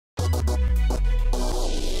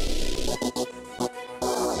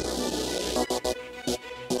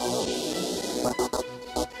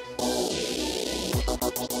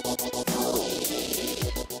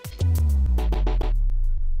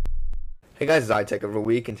Hey guys, it's iTech of a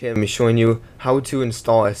week, and today I'm going to be showing you how to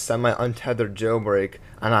install a semi-untethered jailbreak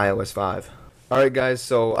on iOS 5. Alright guys,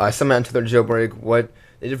 so semi-untethered jailbreak, what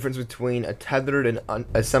the difference between a tethered and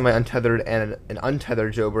a semi-untethered and an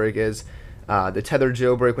untethered jailbreak is. The tethered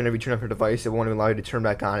jailbreak, whenever you turn off your device, it won't allow you to turn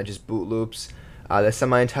back on, it just boot loops. The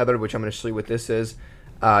semi-untethered, which I'm going to show you what this is,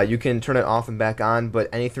 you can turn it off and back on, but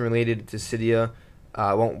anything related to Cydia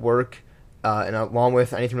won't work, and along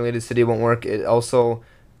with anything related to Cydia won't work. It also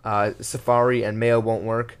Safari and Mail won't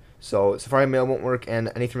work. So Safari and Mail won't work,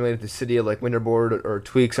 and anything related to Cydia like Winterboard or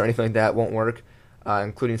tweaks or anything like that won't work,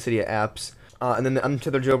 including Cydia apps. And then the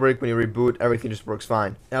untethered jailbreak, when you reboot, everything just works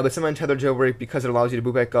fine. Now the semi-untethered jailbreak, because it allows you to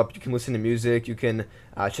boot back up, you can listen to music, you can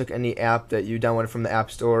check any app that you downloaded from the App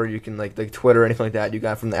Store, you can like Twitter or anything like that you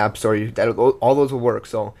got from the App Store, all those will work.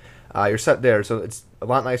 So you're set there. So it's a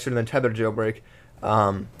lot nicer than tethered jailbreak.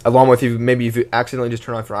 Along with maybe if you accidentally just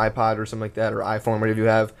turn off your iPod or something like that, or iPhone, whatever you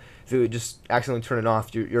have, if you just accidentally turn it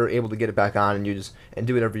off, you're able to get it back on, and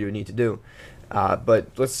do whatever you need to do. But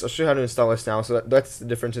I'll show you how to install this now. So that's the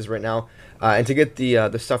differences right now. And to get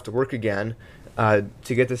the stuff to work again, to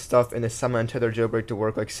get this stuff in the semi-untethered jailbreak to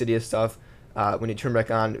work, like Cydia stuff, when you turn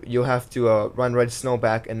back on, you'll have to run Red Snow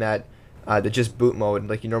back in that the just boot mode,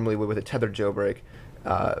 like you normally would with a tethered jailbreak.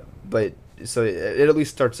 So it at least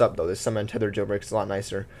starts up though. This semi-untethered jailbreak is a lot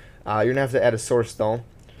nicer. You're gonna have to add a source though.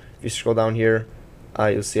 If you scroll down here,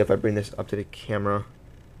 you'll see if I bring this up to the camera.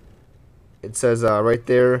 It says right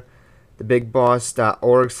there,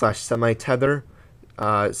 thebigboss.org/semi-tether.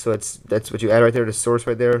 So that's what you add right there. The source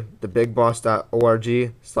right there,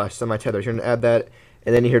 thebigboss.org/semi-tether. You're gonna add that,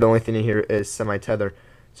 and then here the only thing in here is semi-tether.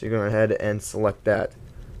 So you're going to go ahead and select that.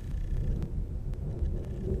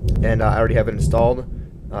 And I already have it installed.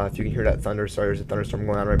 If you can hear that thunder, sorry, there's a thunderstorm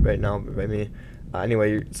going on right now by me.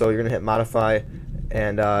 Anyway, so you're gonna hit modify,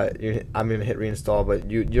 and I'm gonna hit reinstall. But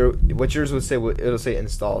what yours would say, it'll say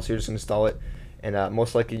install. So you're just gonna install it, and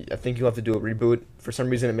most likely I think you'll have to do a reboot. For some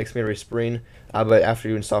reason it makes me respring, but after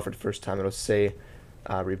you install for the first time, it'll say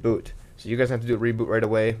reboot. So you guys have to do a reboot right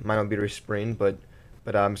away. Mine will be respring, but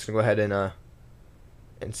I'm just gonna go ahead and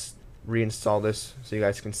reinstall this so you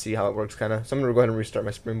guys can see how it works kinda. So I'm gonna go ahead and restart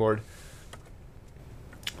my Springboard.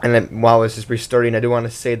 And then while this is restarting, I do want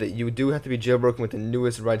to say that you do have to be jailbroken with the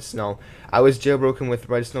newest Red Snow. I was jailbroken with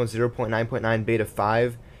Red Snow 0.9.9 Beta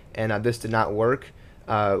 5, and this did not work.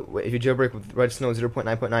 If you jailbreak with Red Snow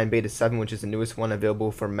 0.9.9 Beta 7, which is the newest one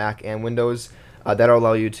available for Mac and Windows, that'll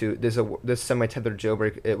allow you to, this semi-tethered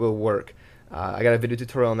jailbreak, it will work. I got a video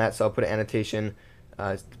tutorial on that, so I'll put an annotation.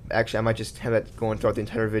 Actually, I might just have that going throughout the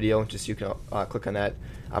entire video, just so you can click on that.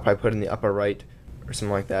 I'll probably put it in the upper right or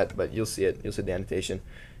something like that, but you'll see it. You'll see the annotation.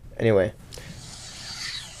 Anyway,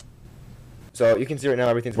 so you can see right now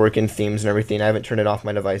everything's working, themes and everything. I haven't turned it off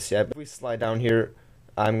my device yet. If we slide down here,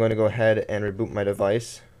 I'm going to go ahead and reboot my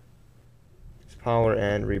device. Power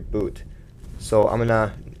and reboot. So I'm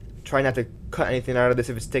gonna try not to cut anything out of this.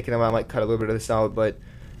 If it's taking a while, I might cut a little bit of this out, but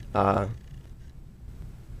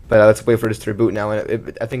let's wait for this to reboot now.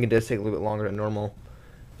 And I think it does take a little bit longer than normal,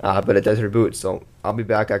 but it does reboot. So I'll be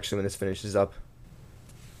back actually when this finishes up.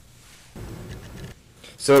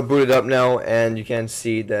 So it booted up now, and you can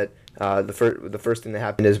see that the first thing that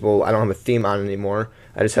happened is, well, I don't have a theme on anymore.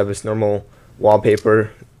 I just have this normal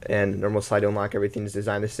wallpaper and normal slide unlock. Everything's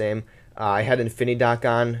designed the same. I had Infinity Dock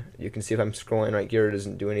on. You can see if I'm scrolling right here, it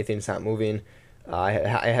doesn't do anything. It's not moving. I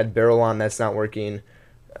had Barrel on. That's not working.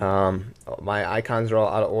 My icons are all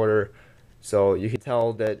out of order. So you can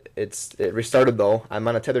tell that it restarted though. I'm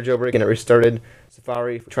on a tethered jailbreak and it restarted.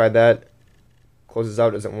 Safari, tried that. Closes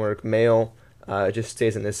out, doesn't work. Mail. It just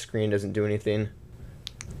stays on this screen, doesn't do anything.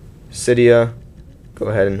 Cydia, go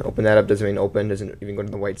ahead and open that up. Doesn't even open, doesn't even go to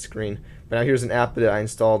the white screen. But now here's an app that I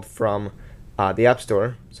installed from the App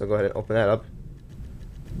Store. So go ahead and open that up.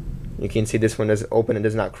 You can see this one doesn't open, it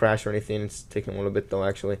does not crash or anything. It's taking a little bit though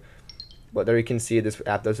actually. But there you can see this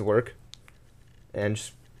app does work. And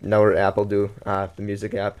just another app will do, the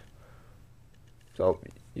music app. So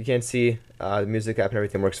you can see the music app and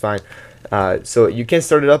everything works fine. So you can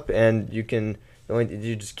start it up, and you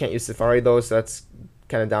just can't use Safari though, so that's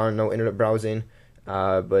kind of down. No internet browsing,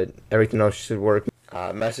 but everything else should work.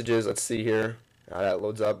 Messages, let's see here, that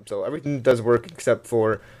loads up. So everything does work except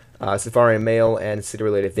for Safari and Mail and Cydia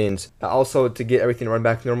related things. Also, to get everything to run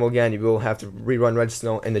back normal again, you will have to rerun Red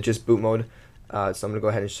Snow in the just boot mode. So I'm going to go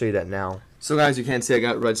ahead and show you that now. So guys, you can see I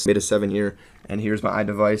got Red Snow Beta 7 here, and here's my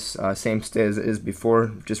iDevice, same state as it is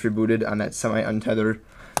before, just rebooted on that semi-untethered.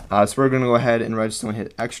 So we're going to go ahead and Red Snow and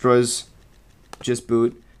hit Extras, just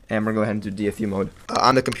boot, and we're going to go ahead and do DFU mode.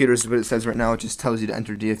 On the computer, this is what it says right now. It just tells you to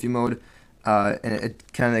enter DFU mode. and it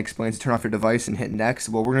kind of explains turn off your device and hit next.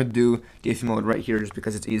 Well, we're going to do DFU mode right here just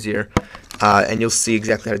because it's easier, and you'll see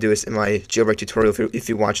exactly how to do this in my jailbreak tutorial if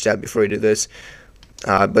you watch that before you do this.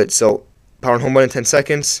 But so power and home button in 10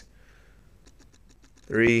 seconds.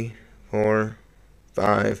 3, 4,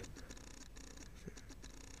 5,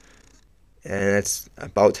 and that's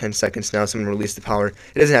about 10 seconds now. So I'm going to release the power.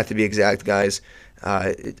 It doesn't have to be exact, guys.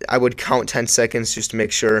 I would count 10 seconds just to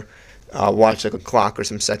make sure. Watch like a clock or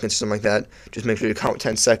some seconds or something like that. Just make sure you count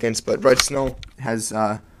 10 seconds. But Red Snow has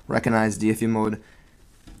recognized DFU mode,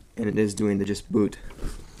 and it is doing the just boot.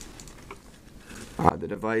 The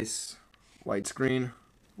device, white screen,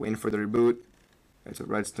 waiting for the reboot. That's what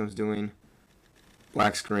Red Snow's doing.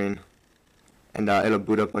 Black screen, and it'll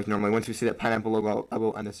boot up like normally. Once we see that pineapple logo, I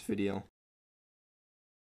will end this video.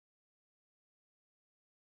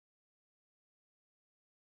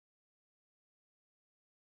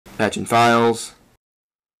 Patching files.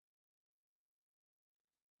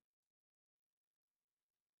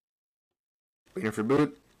 Waiting for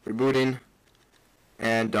boot, rebooting,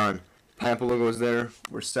 and done. Pineapple logo is there.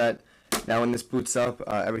 We're set. Now when this boots up,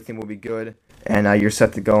 everything will be good, and you're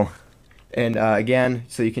set to go. And again,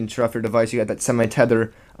 so you can shut off your device. You got that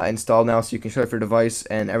semi-tether installed now, so you can shut off your device,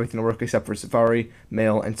 and everything will work except for Safari,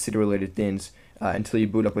 Mail, and city-related things until you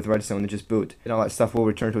boot up with Redstone and just boot. And all that stuff will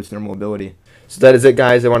return to its normal ability. So that is it,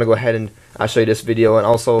 guys. I want to go ahead and show you this video, and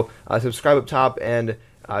also subscribe up top and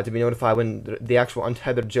to be notified when the actual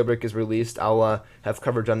Untethered Jailbreak is released. I'll have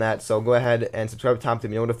coverage on that, so go ahead and subscribe up top to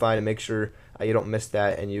be notified and make sure you don't miss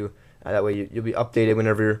that, and that way you'll be updated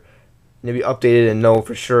whenever you'll be updated and know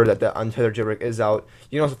for sure that the Untethered Jailbreak is out.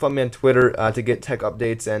 You can also follow me on Twitter to get tech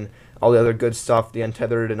updates and all the other good stuff, the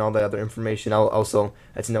Untethered and all the other information.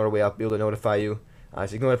 That's another way I'll be able to notify you. So you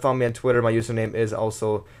can go ahead and follow me on Twitter. My username is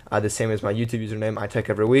also the same as my YouTube username. I tech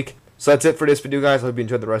every week. So that's it for this video, guys. I hope you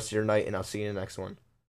enjoyed the rest of your night, and I'll see you in the next one.